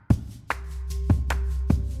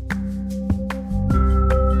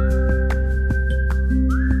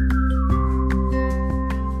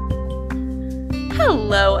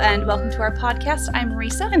and welcome to our podcast. I'm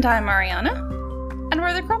Marisa. And I'm Mariana. And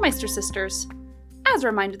we're the Crowmeister sisters. As a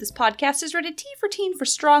reminder, this podcast is rated T for teen for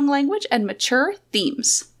strong language and mature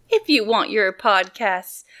themes. If you want your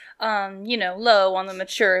podcasts, low on the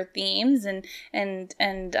mature themes and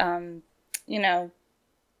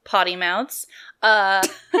potty mouths,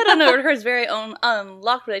 head on over to her very own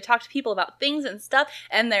Unlocked, where they talk to people about things and stuff,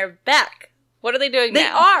 and they're back. What are they doing now? They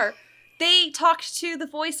are. They talked to the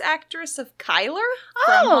voice actress of Kyler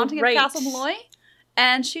from Haunting of Castle Malloy,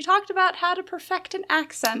 and she talked about how to perfect an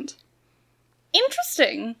accent.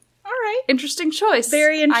 Interesting. All right. Interesting choice.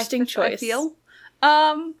 Very interesting choice. I feel.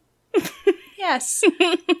 Yes.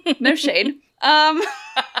 No shade.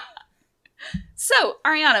 So,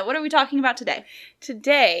 Ariana, what are we talking about today?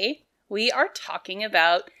 Today, we are talking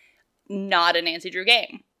about not a Nancy Drew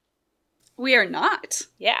game. We are not.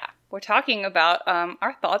 Yeah. We're talking about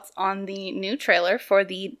our thoughts on the new trailer for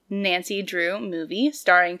the Nancy Drew movie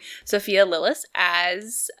starring Sophia Lillis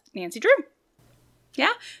as Nancy Drew.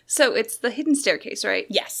 Yeah? So it's The Hidden Staircase, right?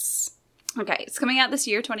 Yes. Okay. It's coming out this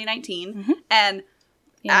year, 2019. Mm-hmm. And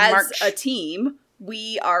In as March. a team,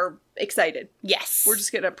 we are excited. Yes. We're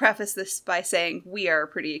just going to preface this by saying we are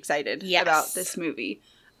pretty excited Yes. about this movie.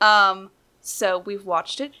 So we've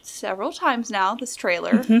watched it several times now, this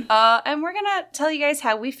trailer, Mm-hmm. and we're going to tell you guys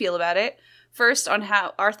how we feel about it. First, on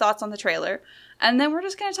how our thoughts on the trailer, and then we're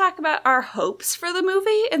just going to talk about our hopes for the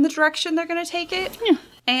movie and the direction they're going to take it.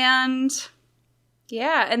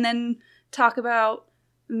 Yeah. And then talk about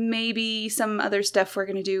maybe some other stuff we're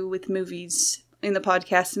going to do with movies in the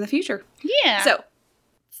podcast in the future. Yeah. So,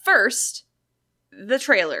 first, the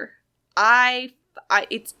trailer. It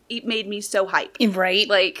made me so hype. Right.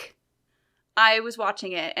 Like, I was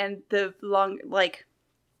watching it, and the longer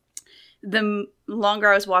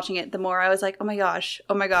I was watching it, the more I was like, oh my gosh,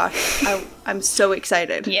 I'm so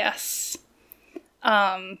excited. Yes.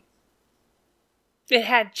 It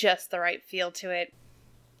had just the right feel to it.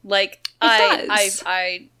 Like,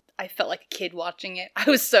 I felt like a kid watching it. I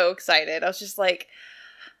was so excited. I was just like,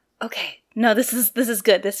 okay, no, this is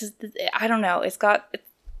good. I don't know. It's got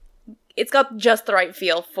just the right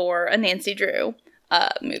feel for a Nancy Drew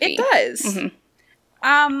movie. It does. Mm-hmm.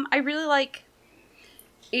 I really like.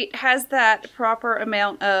 It has that proper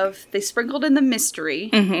amount of. They sprinkled in the mystery.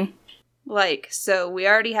 Mm-hmm. So we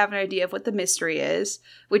already have an idea of what the mystery is,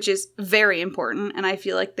 which is very important, and I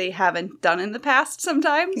feel like they haven't done in the past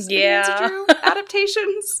sometimes. Yeah. Nancy Drew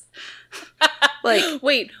adaptations.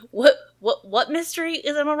 Wait, what mystery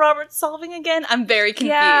is Emma Roberts solving again? I'm very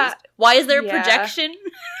confused. Yeah. Why is there a projection?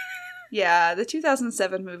 Yeah, the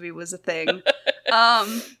 2007 movie was a thing.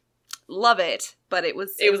 Love it, but it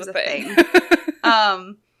was a thing.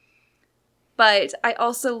 But I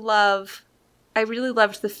also I really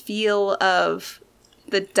loved the feel of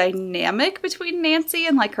the dynamic between Nancy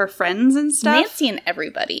and, like, her friends and stuff. Nancy and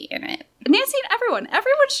everybody in it. Nancy and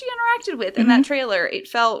everyone she interacted with in that trailer. It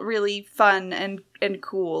felt really fun and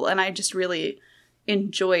cool, and I just really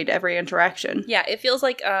enjoyed every interaction. Yeah, it feels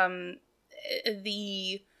like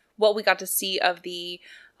what we got to see of the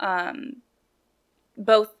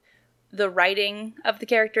both the writing of the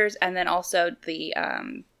characters and then also the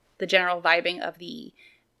general vibing of the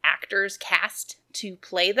actors cast to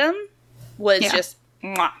play them was just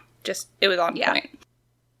it was on point.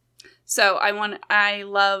 So I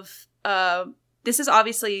love this is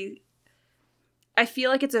obviously, I feel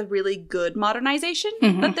like it's a really good modernization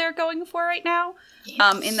that they're going for right now.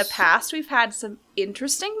 Yes. In the past, we've had some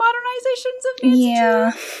interesting modernizations of Nancy Drew.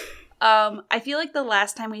 I feel like the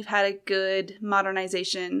last time we've had a good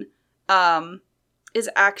modernization is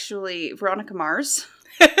actually Veronica Mars.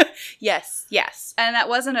 Yes. And that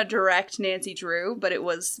wasn't a direct Nancy Drew, but it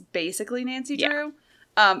was basically Nancy Drew.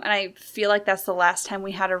 And I feel like that's the last time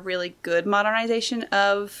we had a really good modernization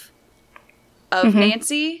of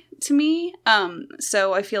Nancy, to me.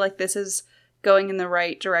 So I feel like this is going in the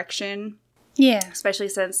right direction. Yeah. Especially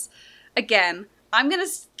since, again, I'm going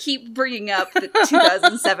to keep bringing up the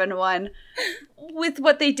 2007 one with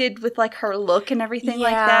what they did with, like, her look and everything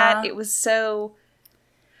like that. It was so,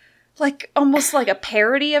 like, almost like a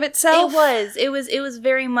parody of itself. It was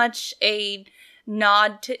very much a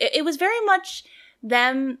nod to, it was very much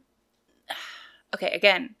them. Okay,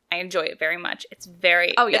 again, I enjoy it very much. It's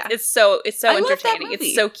very, it's so entertaining.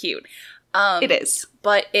 It's so cute. It is.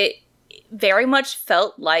 But it very much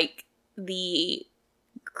felt like the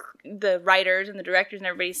writers and the directors and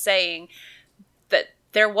everybody saying that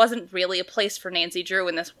there wasn't really a place for Nancy Drew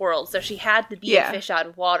in this world, so she had to be a fish out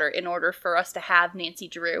of water in order for us to have Nancy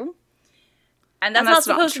Drew. And that's not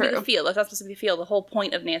supposed to be the feel. That's not supposed to be the feel. The whole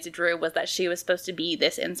point of Nancy Drew was that she was supposed to be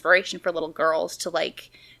this inspiration for little girls to like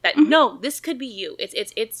that. Mm-hmm. No, this could be you.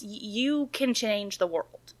 It's you can change the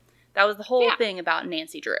world. That was the whole thing about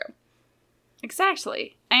Nancy Drew.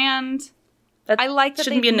 Exactly. And I like that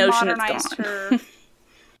shouldn't they've be a notion modernized her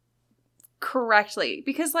correctly,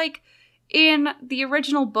 because like in the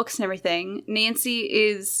original books and everything, Nancy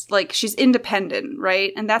is like, she's independent,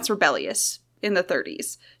 right? And that's rebellious. In the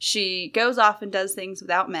 30s, she goes off and does things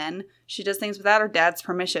without men. She does things without her dad's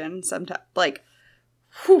permission. Sometimes, like,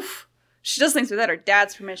 she does things without her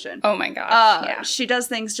dad's permission. Oh my gosh! Yeah, she does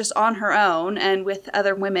things just on her own and with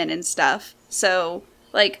other women and stuff. So,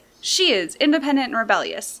 like, she is independent and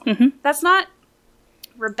rebellious. Mm-hmm. That's not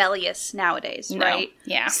rebellious nowadays, right?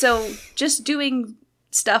 Yeah. So, just doing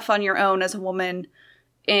stuff on your own as a woman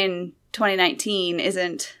in 2019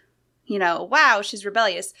 isn't. You know, wow, she's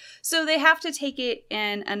rebellious. So they have to take it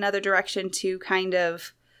in another direction to kind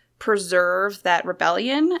of preserve that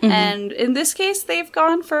rebellion. Mm-hmm. And in this case, they've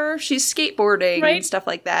gone for she's skateboarding and stuff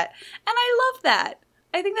like that. And I love that.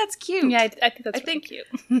 I think that's cute. Yeah, I think that's really cute.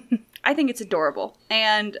 I think it's adorable.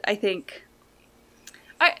 And I think...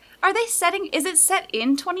 Are they setting... Is it set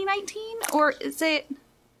in 2019? Or is it...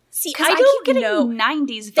 See, I don't keep getting know.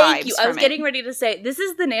 90s vibes Thank you. I was from getting ready to say, this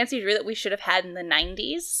is the Nancy Drew that we should have had in the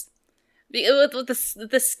 90s. With the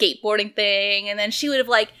skateboarding thing, and then she would have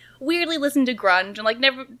like weirdly listened to grunge, and like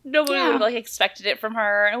nobody would have like expected it from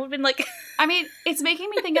her, and it would have been like, I mean, it's making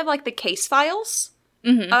me think of like the Case Files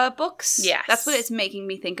books. Yes, that's what it's making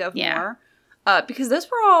me think of more, because those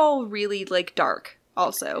were all really like dark.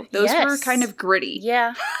 Also, those were kind of gritty.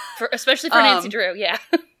 Yeah, especially for Nancy Drew. Yeah.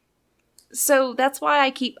 So that's why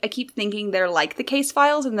I keep thinking they're like the Case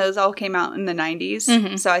Files, and those all came out in the 90s.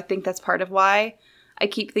 Mm-hmm. So I think that's part of why. I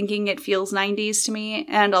keep thinking it feels 90s to me,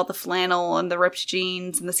 and all the flannel and the ripped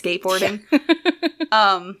jeans and the skateboarding.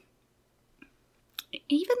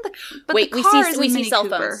 Even the wait, the we see cell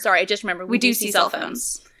phones. Sorry, I just remembered we do see cell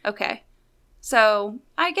phones. Okay, so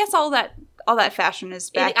I guess all that fashion is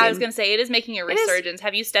back. I was going to say it is making a resurgence.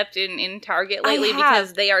 Have you stepped in Target lately?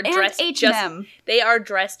 Because they are dressed they are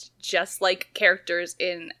dressed just like characters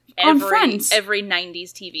in every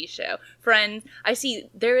 90s TV show. Friends, I see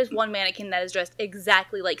there is one mannequin that is dressed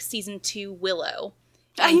exactly like season 2 Willow.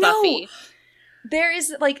 I know. Buffy. There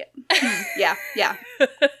is like yeah.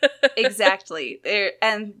 Exactly.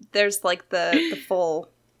 There's like the full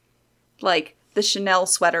like the Chanel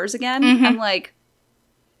sweaters again. Mm-hmm. I'm like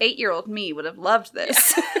 8-year-old me would have loved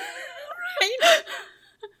this. Right?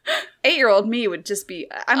 8-year-old me would just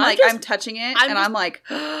be I'm touching it I'm like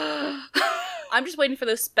I'm just waiting for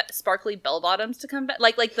those sparkly bell bottoms to come back,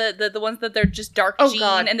 like the ones that they're just dark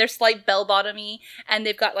jean and they're slight bell bottomy and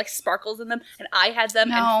they've got like sparkles in them. And I had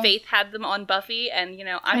them and Faith had them on Buffy, and you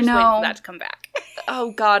know I'm just waiting for that to come back.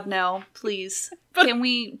 Oh God, no! Please, can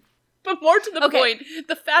we? But more to the point,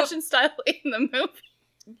 the fashion style in the movie.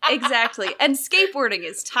 Exactly, and skateboarding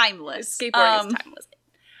is timeless. Skateboarding is timeless.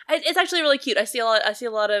 It's actually really cute. I see a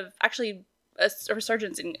lot of actually a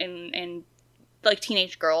resurgence in like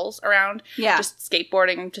teenage girls around, just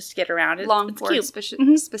skateboarding just to get around.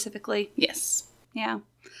 Longboard specifically. Yes. Yeah.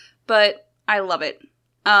 But I love it.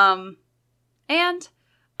 And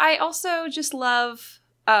I also just love,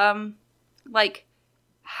 like,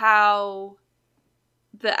 how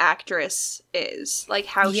the actress is. Like,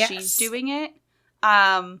 how she's doing it.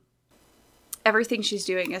 Everything she's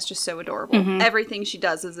doing is just so adorable. Mm-hmm. Everything she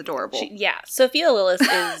does is adorable. Sophia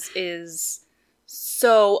Lillis is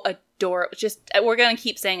so adorable. We're gonna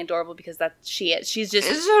keep saying adorable because she is. She's just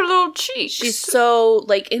it's her little cheeks. She's so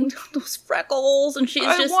like in those freckles, and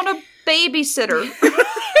I want a babysitter.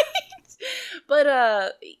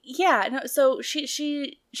 But so she's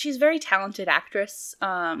a very talented actress.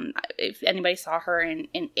 If anybody saw her in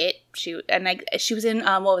It, she was in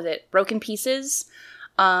what was it, Broken Pieces,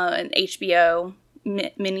 an HBO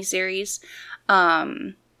miniseries.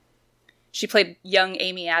 She played young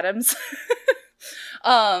Amy Adams.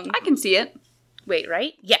 I can see it. Wait,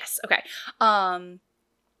 right? Yes. Okay.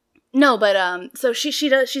 No, but so she's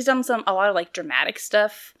done a lot of like dramatic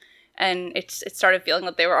stuff, and it started feeling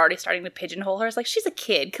like they were already starting to pigeonhole her. It's like, she's a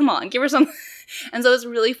kid. Come on, give her some. And so it's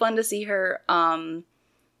really fun to see her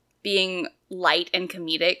being light and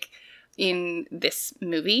comedic in this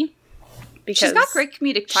movie, because she's got great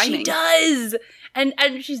comedic timing. She does, and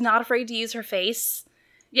she's not afraid to use her face.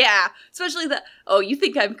 Yeah, especially you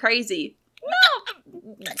think I'm crazy.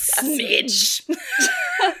 No, smidge.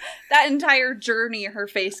 That entire journey her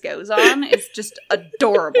face goes on is just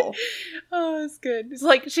adorable. Oh, it's good. It's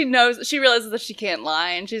like she realizes that she can't lie,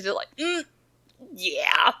 and she's just like,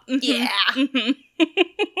 yeah.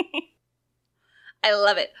 I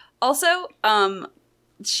love it. Also,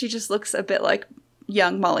 she just looks a bit like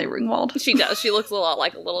young Molly Ringwald. She does. She looks a lot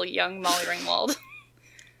like a little young Molly Ringwald.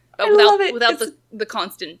 I love it. Without the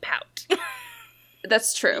constant pout.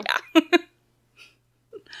 That's true. Yeah.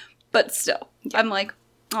 But still, I'm like,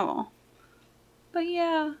 oh. But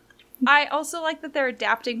yeah. I also like that they're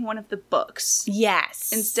adapting one of the books.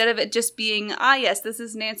 Yes. Instead of it just being, yes, this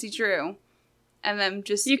is Nancy Drew. And then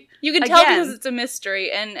just, you can tell because it's a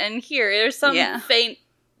mystery. And here, there's some faint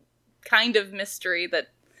kind of mystery that,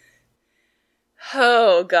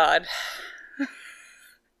 oh God.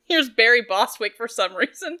 Here's Barry Bostwick for some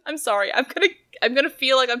reason. I'm sorry. I'm gonna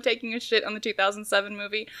feel like I'm taking a shit on the 2007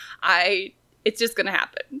 movie. It's just gonna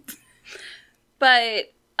happen.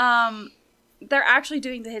 But, they're actually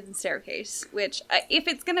doing The Hidden Staircase, which, if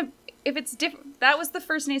it's different, that was the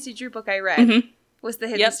first Nancy Drew book I read, was The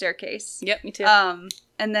Hidden Staircase. Yep, me too.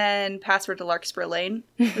 And then Password to Larkspur Lane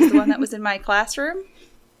was the one that was in my classroom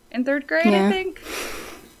in 3rd grade, I think.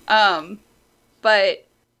 But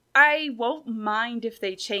I won't mind if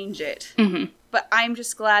they change it. But I'm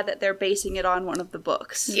just glad that they're basing it on one of the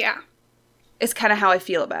books. Yeah. It's kind of how I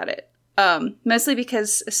feel about it. Mostly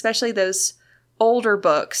because, especially those older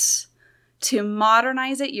books, to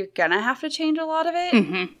modernize it, you're gonna have to change a lot of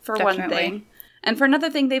it, for definitely. one thing. And for another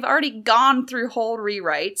thing, they've already gone through whole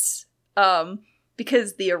rewrites,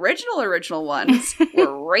 because the original ones were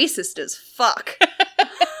racist as fuck.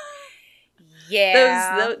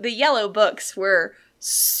 Yeah. The yellow books were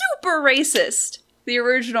super racist, the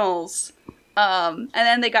originals. And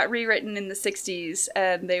then they got rewritten in the 60s,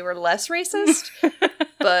 and they were less racist,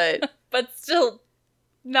 but still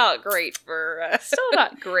not great for... still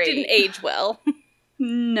not great. Didn't age well.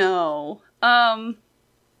 No.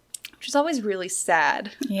 Which is always really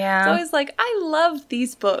sad. Yeah. It's always like, I love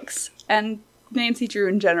these books, and Nancy Drew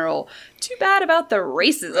in general. Too bad about the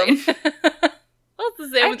racism. Well, it's the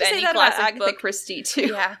same with any classic Agatha book. Christie,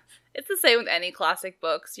 too. Yeah. It's the same with any classic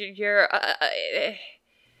books. You're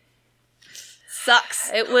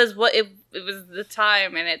sucks. It was the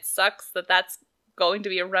time, and it sucks that that's going to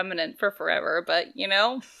be a remnant for forever, but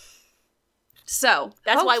So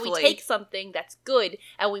that's why we take something that's good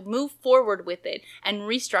and we move forward with it and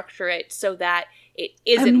restructure it so that it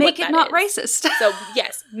isn't and make what it not is. racist. So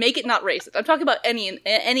yes, make it not racist. I'm talking about any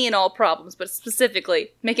and all problems, but specifically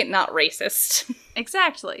make it not racist.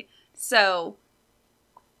 Exactly. So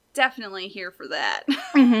definitely here for that.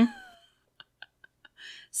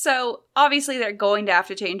 So obviously they're going to have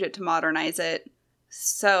to change it to modernize it.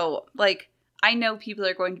 So I know people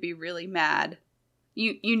are going to be really mad.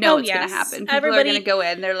 You know it's going to happen. People are going to go in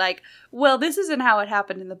and they're like, well, this isn't how it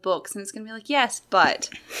happened in the books. And it's going to be like, yes, but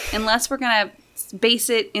unless we're going to base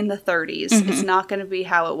it in the 30s, it's not going to be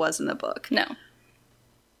how it was in the book. No.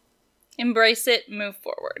 Embrace it, move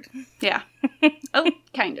forward. Yeah. Oh,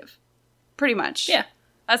 kind of. Pretty much. Yeah.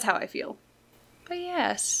 That's how I feel. But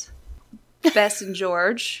yes. Bess and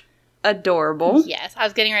George. Adorable. Yes. I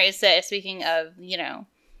was getting ready to say, speaking of,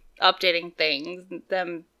 updating things,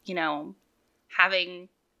 them, having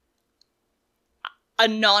a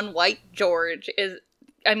non-white George is,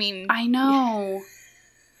 I know.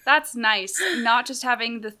 That's nice. Not just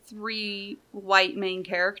having the 3 white main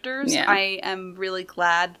characters. Yeah. I am really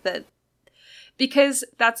glad that, because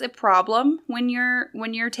that's a problem when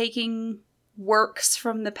you're taking works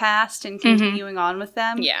from the past and continuing on with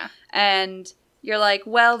them. Yeah. And you're like,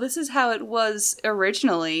 well, this is how it was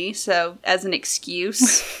originally, so as an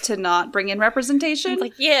excuse to not bring in representation. It's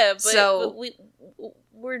like, yeah, but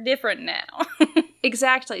we're different now.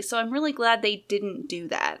 Exactly. So I'm really glad they didn't do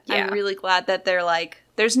that. Yeah. I'm really glad that they're like,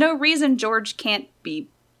 there's no reason George can't be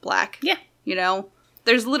black. Yeah.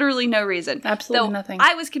 There's literally no reason. Absolutely nothing.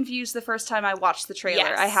 I was confused the first time I watched the trailer.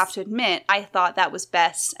 Yes. I have to admit, I thought that was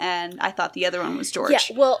Bess, and I thought the other one was George.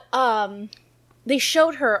 Yeah, well, they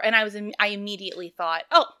showed her, and I immediately thought,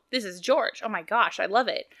 oh, this is George. Oh my gosh, I love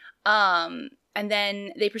it. And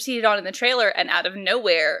then they proceeded on in the trailer, and out of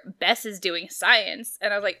nowhere, Bess is doing science.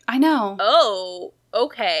 And I was like, I know. Oh,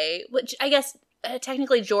 okay. Which I guess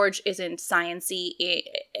technically George isn't science-y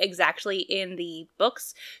exactly in the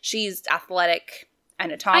books. She's athletic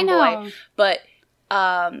and a tomboy. But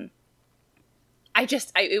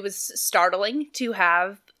it was startling to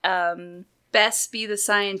have Bess be the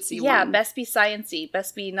sciencey one. Yeah, Bess be sciencey.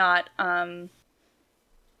 Bess be not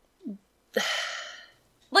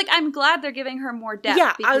I'm glad they're giving her more depth.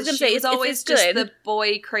 Yeah, I was going to say, it's always just the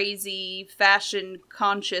boy crazy, fashion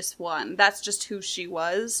conscious one. That's just who she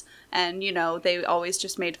was. And, they always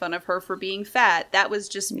just made fun of her for being fat. That was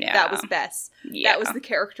just, that was Bess. Yeah. That was the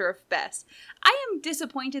character of Bess. I am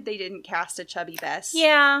disappointed they didn't cast a chubby Bess.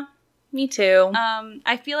 Yeah. me too.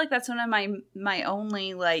 I feel like that's one of my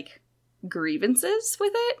only, like, grievances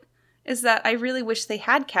with it, is that I really wish they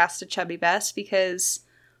had cast a chubby Bess, because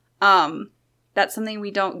that's something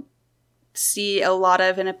we don't see a lot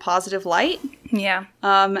of in a positive light. Yeah.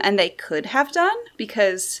 And they could have done,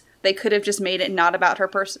 because they could have just made it not about her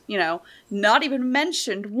person, you know, not even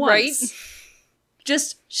mentioned once. Right?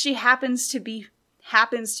 Just, she happens to be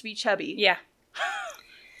chubby. Yeah.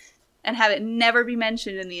 And have it never be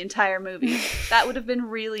mentioned in the entire movie. That would have been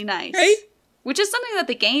really nice. Right? Which is something that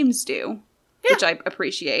the games do, which I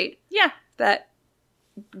appreciate. Yeah. That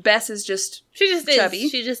Bess is just chubby.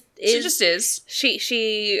 Is. She just is. She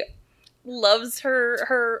She loves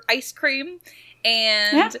her ice cream,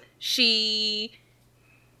 and she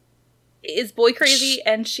is boy crazy,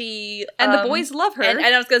 and the boys love her. And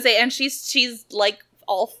I was gonna say, and she's like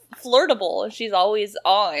all flirtable, and she's always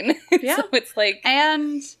on. Yeah. So it's like,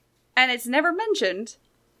 and it's never mentioned,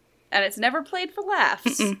 and it's never played for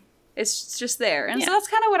laughs. Mm-mm. It's just there. And so that's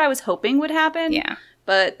kind of what I was hoping would happen. Yeah.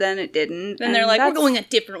 But then it didn't. Then they're like, we're going a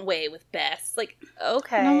different way with Bess. Like,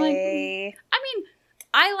 okay. And I'm like, I mean,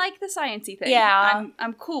 I like the sciencey thing. Yeah.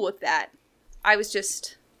 I'm cool with that. I was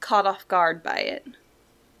just caught off guard by it.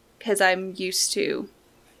 Because I'm used to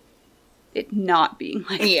it not being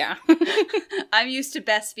like yeah. I'm used to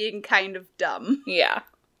Bess being kind of dumb. Yeah.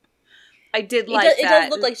 I did It that. It does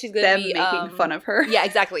look like she's going to be making fun of her. Yeah,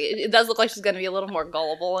 exactly. It does look like she's going to be a little more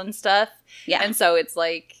gullible and stuff. Yeah. And so it's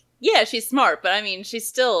like, yeah, she's smart, but I mean, she's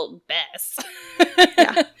still Bess.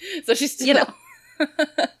 Yeah. So she's still, you know.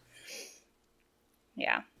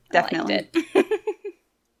 Yeah. Definitely. I liked it.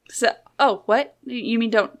 So, oh, what? You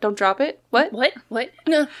mean don't drop it? What? What?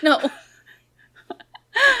 No.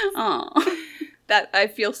 Oh. That I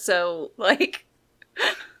feel so like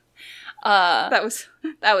that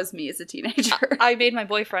was me as a teenager. I made my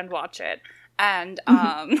boyfriend watch it, and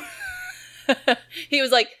he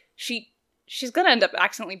was like, she's gonna end up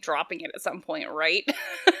accidentally dropping it at some point, right?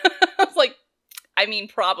 I was like, I mean,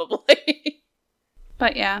 probably.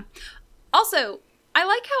 But yeah. Also, I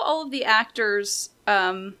like how all of the actors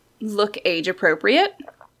look age appropriate.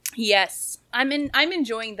 Yes. I'm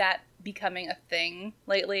enjoying that becoming a thing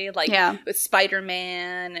lately, like with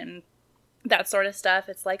Spider-Man and that sort of stuff.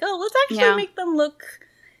 It's like, oh, let's actually make them look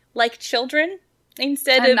like children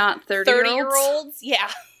instead of not 30-year-olds. Yeah.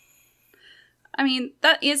 I mean,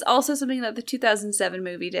 that is also something that the 2007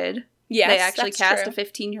 movie did. Yes, they actually cast true. a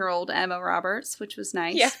 15-year-old Emma Roberts, which was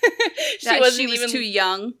nice. Yeah. she was too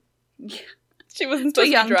young. She wasn't too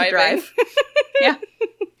young to drive. Yeah.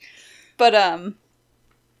 But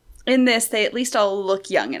in this, they at least all look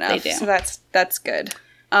young enough. They do. So that's good.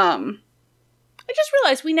 I just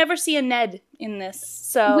realized we never see a Ned in this,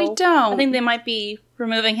 so we don't. I think they might be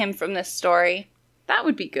removing him from this story. That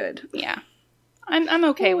would be good. Yeah, I'm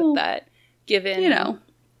okay with that, given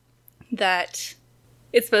that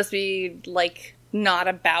it's supposed to be like not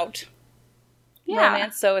about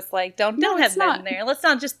romance. So it's like don't have Ned in there. Let's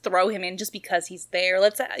not just throw him in just because he's there.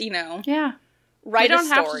 Let's write we don't a story.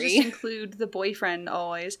 have to just include the boyfriend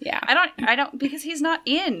always. Yeah, I don't because he's not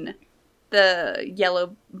in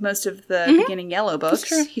the most of the beginning Yellow books.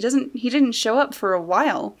 He didn't show up for a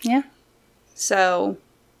while. Yeah. So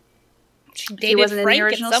he wasn't Frank in the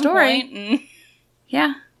original story.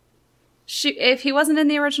 Yeah. If he wasn't in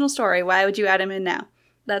the original story, why would you add him in now?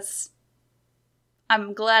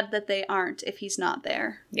 I'm glad that they aren't if he's not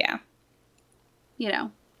there. Yeah.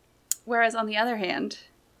 Whereas on the other hand,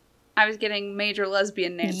 I was getting major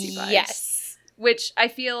lesbian Nancy vibes. Yes. Which I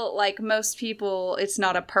feel like most people, it's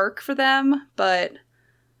not a perk for them, but,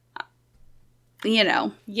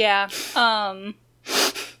 Yeah.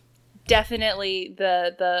 Definitely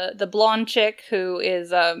the blonde chick who is,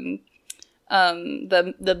 the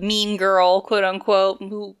mean girl, quote unquote,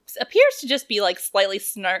 who appears to just be, like, slightly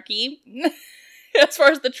snarky, as far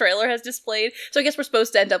as the trailer has displayed. So I guess we're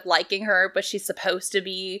supposed to end up liking her, but she's supposed to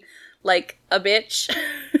be, like, a bitch.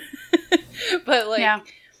 But,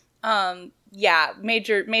 like,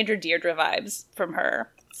 major Deirdre vibes from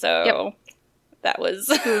her. So that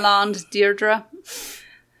was blonde Deirdre.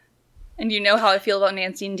 And you know how I feel about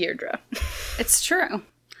Nancy and Deirdre. It's true.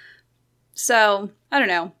 So, I don't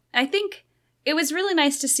know. I think it was really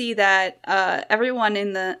nice to see that everyone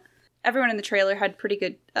in the trailer had pretty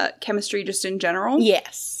good chemistry just in general.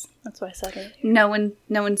 Yes. That's what I said earlier.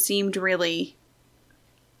 No one seemed really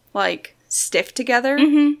like stiff together,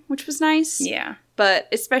 which was nice. Yeah. But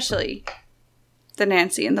especially the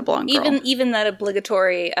Nancy and the blonde girl. Even that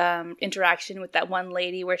obligatory interaction with that one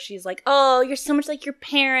lady where she's like, "Oh, you're so much like your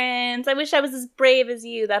parents. I wish I was as brave as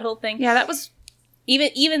you." That whole thing. Yeah, that was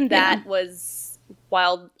even that was,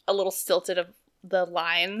 while a little stilted the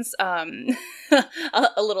lines a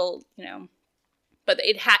little, you know, but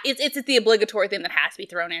it's the obligatory thing that has to be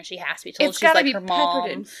thrown in. She has to be told she's like her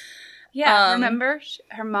mom. Yeah, remember?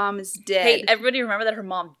 Her mom is dead. Hey, everybody remember that her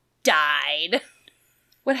mom died.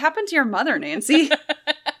 What happened to your mother, Nancy?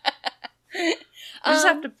 I just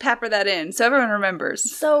have to pepper that in so everyone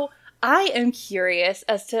remembers. So I am curious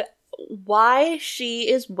as to why she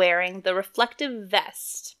is wearing the reflective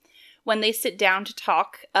vest when they sit down to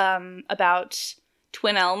talk about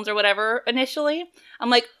Twin Elms or whatever initially. I'm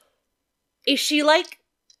like, is she like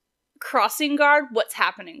crossing guard? What's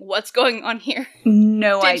happening? What's going on here?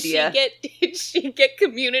 No idea. Did she get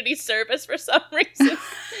community service for some reason?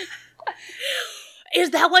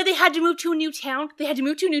 Is that why they had to move to a new town? They had to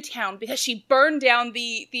move to a new town because she burned down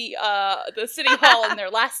the city hall in their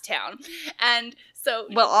last town. And so,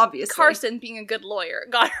 well, obviously, Carson, being a good lawyer,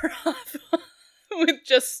 got her off with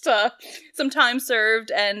just some time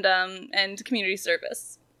served and community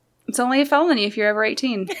service. It's only a felony if you're over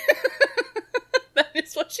 18. That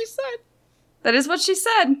is what she said. That is what she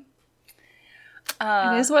said.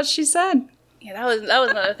 That is what she said. Yeah, that was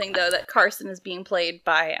another thing though, that Carson is being played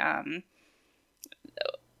by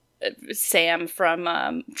Sam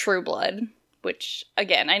from True Blood, which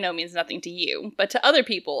again I know means nothing to you, but to other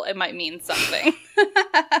people it might mean something.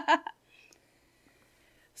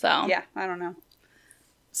 So yeah, I don't know.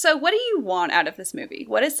 So what do you want out of this movie?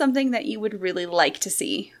 What is something that you would really like to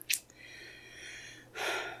see?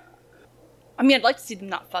 I mean, I'd like to see them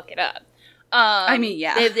not fuck it up. I mean,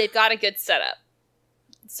 yeah. They've got a good setup.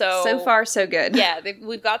 So far, so good. Yeah,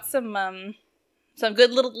 we've got some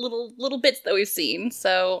good little bits that we've seen.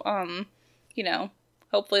 So, you know,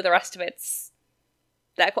 hopefully the rest of it's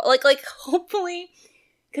that like hopefully,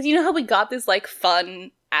 because you know how we got this like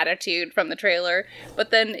fun attitude from the trailer,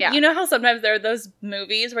 but then you know how sometimes there are those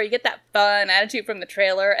movies where you get that fun attitude from the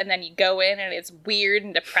trailer, and then you go in and it's weird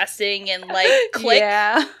and depressing and like Click.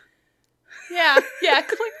 Yeah,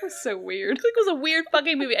 Click was so weird. Click was a weird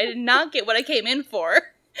fucking movie. I did not get what I came in for.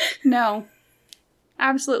 No.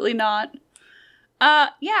 Absolutely not.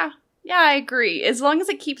 Yeah, I agree. As long as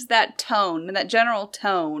it keeps that tone, that general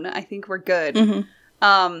tone, I think we're good.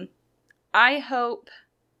 Mm-hmm. I hope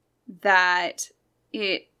that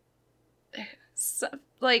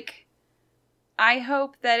I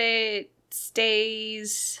hope that it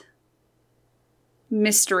stays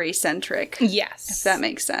mystery-centric. Yes. If that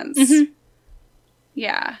makes sense. Mm-hmm.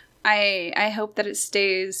 Yeah. I hope that it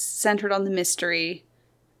stays centered on the mystery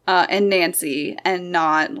and Nancy, and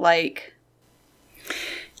not, like,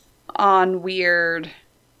 on weird,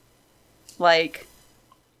 like...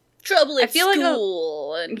 trouble at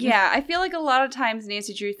school. Yeah, I feel like a lot of times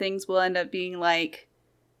Nancy Drew things will end up being, like,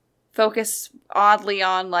 focus oddly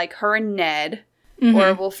on, like, her and Ned, mm-hmm.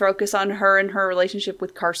 or we'll focus on her and her relationship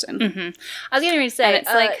with Carson. Mm-hmm. I was going to say,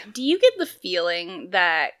 it's like, do you get the feeling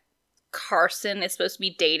that Carson is supposed to be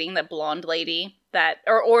dating that blonde lady that,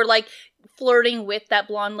 or like flirting with that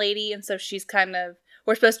blonde lady, and so she's kind of,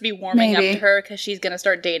 we're supposed to be warming up to her because she's going to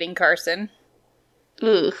start dating Carson?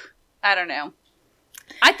 Ugh. I don't know.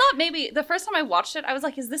 I thought maybe the first time I watched it, I was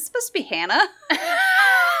like, is this supposed to be Hannah?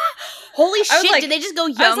 Holy shit, like, did they just go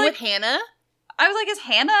young with Hannah? I was like, is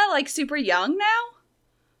Hannah, like, super young now?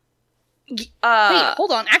 Wait,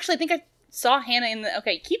 hold on. Actually, I think I saw Hannah in the...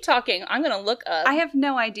 Okay, keep talking. I'm going to look up. I have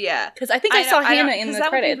no idea. Because I think I saw Hannah in the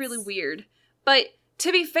credits. That would be really weird. But,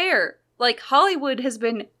 to be fair, like, Hollywood has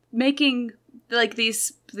been making, like,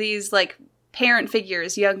 these like, parent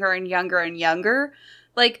figures younger and younger and younger.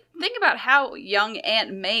 Like, think about how young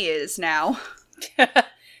Aunt May is now.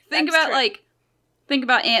 Think about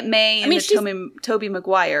Aunt May in the Tobey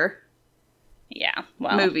Maguire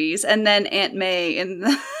movies, and then Aunt May in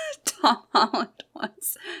the Tom Holland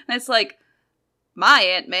ones. And it's like, my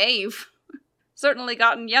Aunt May, you've certainly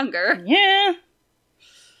gotten younger. Yeah.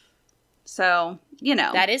 So, you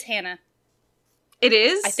know. That is Hannah. It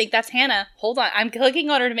is? I think that's Hannah. Hold on. I'm clicking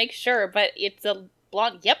on her to make sure, but it's a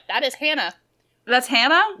blonde. Yep, that is Hannah. That's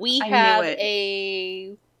Hannah? We have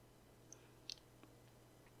a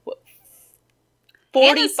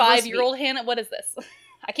 45-year-old Hannah. What is this?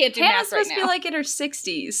 I can't do math right now. Hannah's supposed to be like in her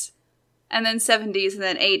 60s, and then 70s, and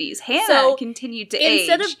then 80s. Hannah continued to age.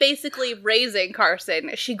 Instead of basically raising Carson,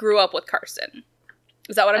 she grew up with Carson.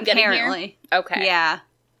 Is that what I'm getting here? Okay. Yeah.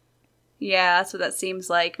 Yeah, that's what that seems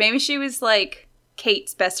like. Maybe she was like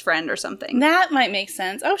Kate's best friend or something. That might make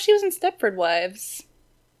sense. Oh, she was in Stepford Wives.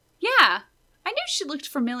 Yeah. I knew she looked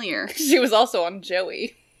familiar. She was also on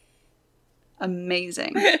Joey.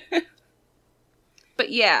 Amazing.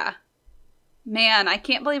 But yeah. Man, I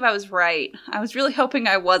can't believe I was right. I was really hoping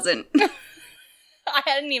I wasn't. I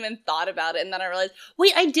hadn't even thought about it, and then I realized,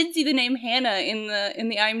 wait, I did see the name Hannah in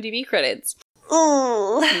the IMDb credits.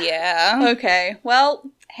 Ooh. Yeah. Okay. Well,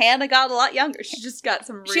 Hannah got a lot younger. She just got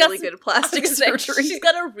some really good plastic surgery. She's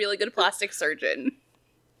got a really good plastic surgeon.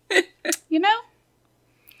 You know?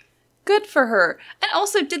 Good for her. And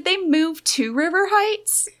also, did they move to River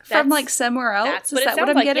Heights from, like, somewhere else? That's Is that what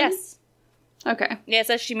I'm getting? Yes. Okay. Yeah, it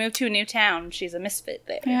says she moved to a new town. She's a misfit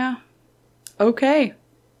there. Yeah. Okay.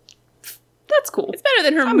 That's cool. It's better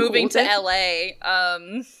than her moving to LA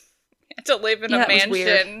to live in a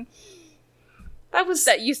mansion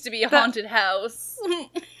that used to be a haunted house.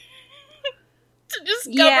 To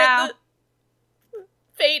discover the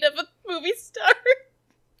fate of a movie star.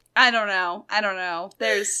 I don't know.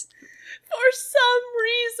 There's... For some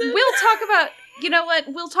reason. We'll talk about... You know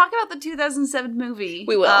what? We'll talk about the 2007 movie.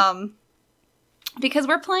 We will. Because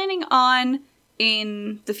we're planning on,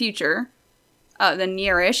 in the future, the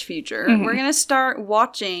near-ish future, we're going to start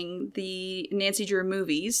watching the Nancy Drew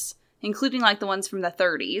movies, including, like, the ones from the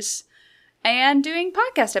 30s, and doing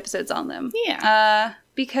podcast episodes on them. Yeah.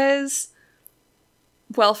 Because,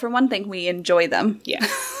 well, for one thing, we enjoy them. Yeah.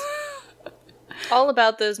 All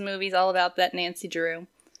about those movies, all about that Nancy Drew.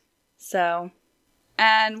 So...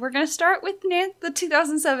 And we're going to start with the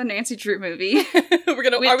 2007 Nancy Drew movie. Are we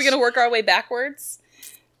going to work our way backwards?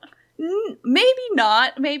 Maybe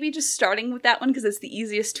not. Maybe just starting with that one because it's the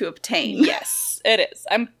easiest to obtain. Yes, it is.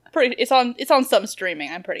 It's on some streaming,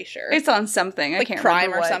 I'm pretty sure. It's on something. Like I can't Prime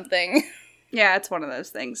remember or something. Yeah, it's one of those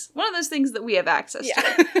things. One of those things that we have access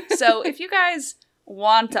to. So if you guys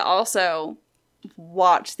want to also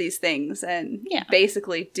watch these things and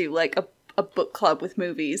basically do like a book club with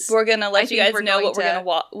movies, we're gonna let you guys know what we're gonna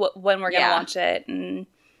when we're gonna watch it, and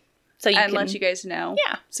so you can let you guys know.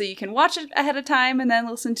 Yeah, so you can watch it ahead of time and then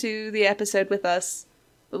listen to the episode with us.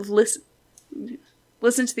 Listen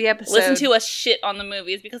to the episode. Listen to us shit on the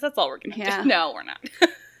movies because that's all we're gonna do. No, we're not.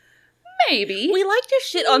 Maybe we like to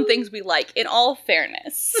shit on things we like. In all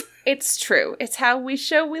fairness, it's true. It's how we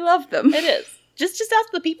show we love them. It is. Just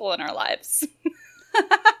ask the people in our lives.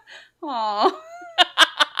 Aww.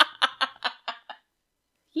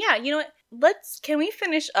 Yeah, you know what? Can we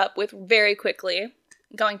finish up with, very quickly,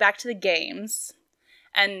 going back to the games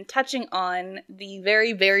and touching on the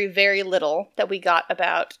very, very, very little that we got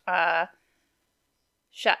about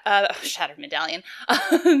Shattered Medallion,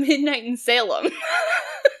 Midnight in Salem.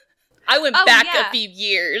 I went back a few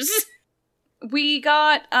years. We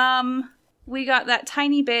got that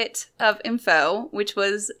tiny bit of info, which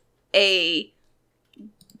was a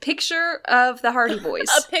picture of the Hardy Boys.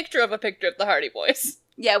 A picture of the Hardy Boys.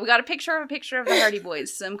 Yeah, we got a picture of the Hardy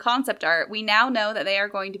Boys, some concept art. We now know that they are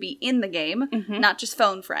going to be in the game, not just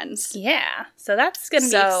phone friends. Yeah, so that's going to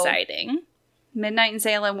be exciting. Midnight in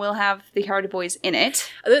Salem will have the Hardy Boys in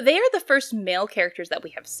it. They are the first male characters that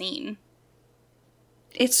we have seen.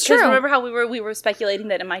 It's true. Remember how we were speculating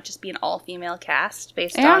that it might just be an all-female cast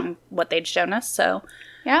based on what they'd shown us, so...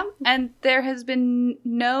 Yeah, and there has been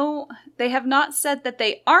they have not said that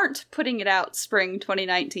they aren't putting it out spring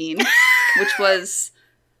 2019, which was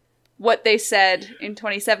what they said in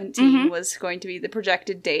 2017 was going to be the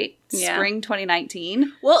projected date, spring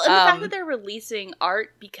 2019. Well, and the fact that they're releasing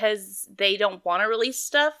art because they don't want to release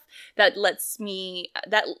stuff, that leads me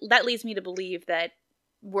to believe that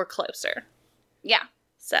we're closer. Yeah.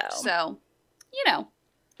 So, you know,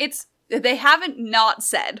 they haven't not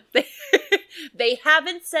said. They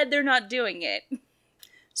haven't said they're not doing it.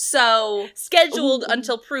 So... Scheduled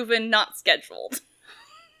until proven not scheduled.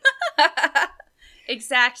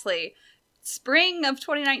 Exactly. Spring of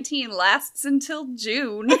 2019 lasts until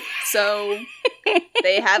June, so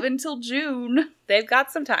they have until June. They've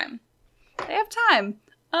got some time. They have time.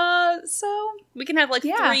 So... We can have, like,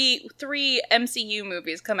 three MCU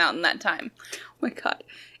movies come out in that time. Oh my god.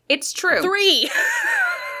 It's true. 3!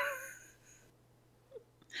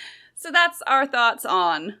 So that's our thoughts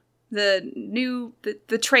on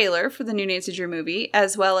the trailer for the new Nancy Drew movie,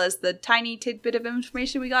 as well as the tiny tidbit of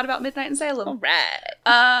information we got about Midnight in Salem. All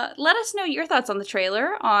right. Let us know your thoughts on the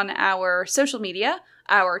trailer on our social media,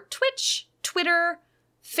 our Twitch, Twitter,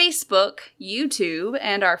 Facebook, YouTube,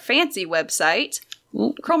 and our fancy website,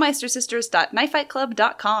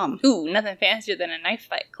 curlmeistersisters.knifefightclub.com. Ooh, nothing fancier than a knife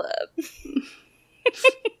fight club.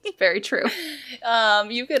 Very true.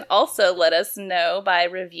 You can also let us know by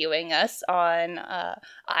reviewing us on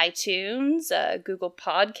iTunes, Google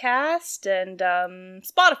Podcast, and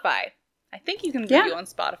Spotify. I think you can review on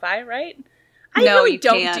Spotify, right? I really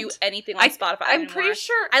don't do anything on Spotify anymore. I'm pretty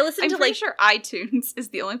sure iTunes is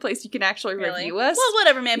the only place you can actually review us. Well,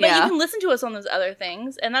 whatever, man. But you can listen to us on those other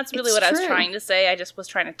things, and that's really what I was trying to say. I just was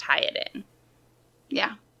trying to tie it in.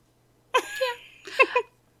 Yeah.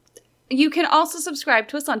 You can also subscribe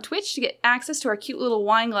to us on Twitch to get access to our cute little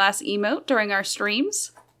wine glass emote during our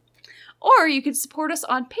streams. Or you can support us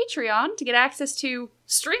on Patreon to get access to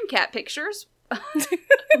Stream Cat pictures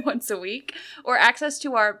once a week, or access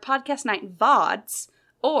to our podcast night VODs,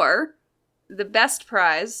 or the best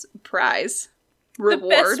reward. The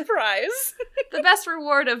best prize. The best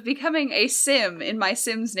reward of becoming a sim in my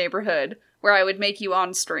Sims neighborhood, where I would make you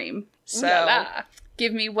on stream. So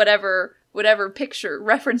give me whatever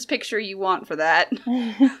reference picture you want for that.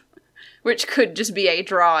 Which could just be a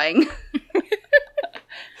drawing.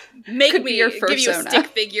 Give you a stick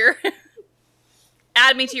figure.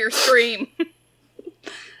 Add me to your stream.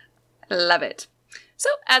 Love it. So,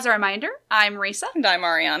 as a reminder, I'm Risa. And I'm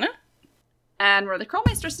Ariana. And we're the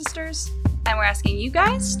Curlmeister sisters. And we're asking you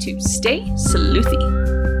guys to stay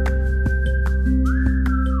sleuthy.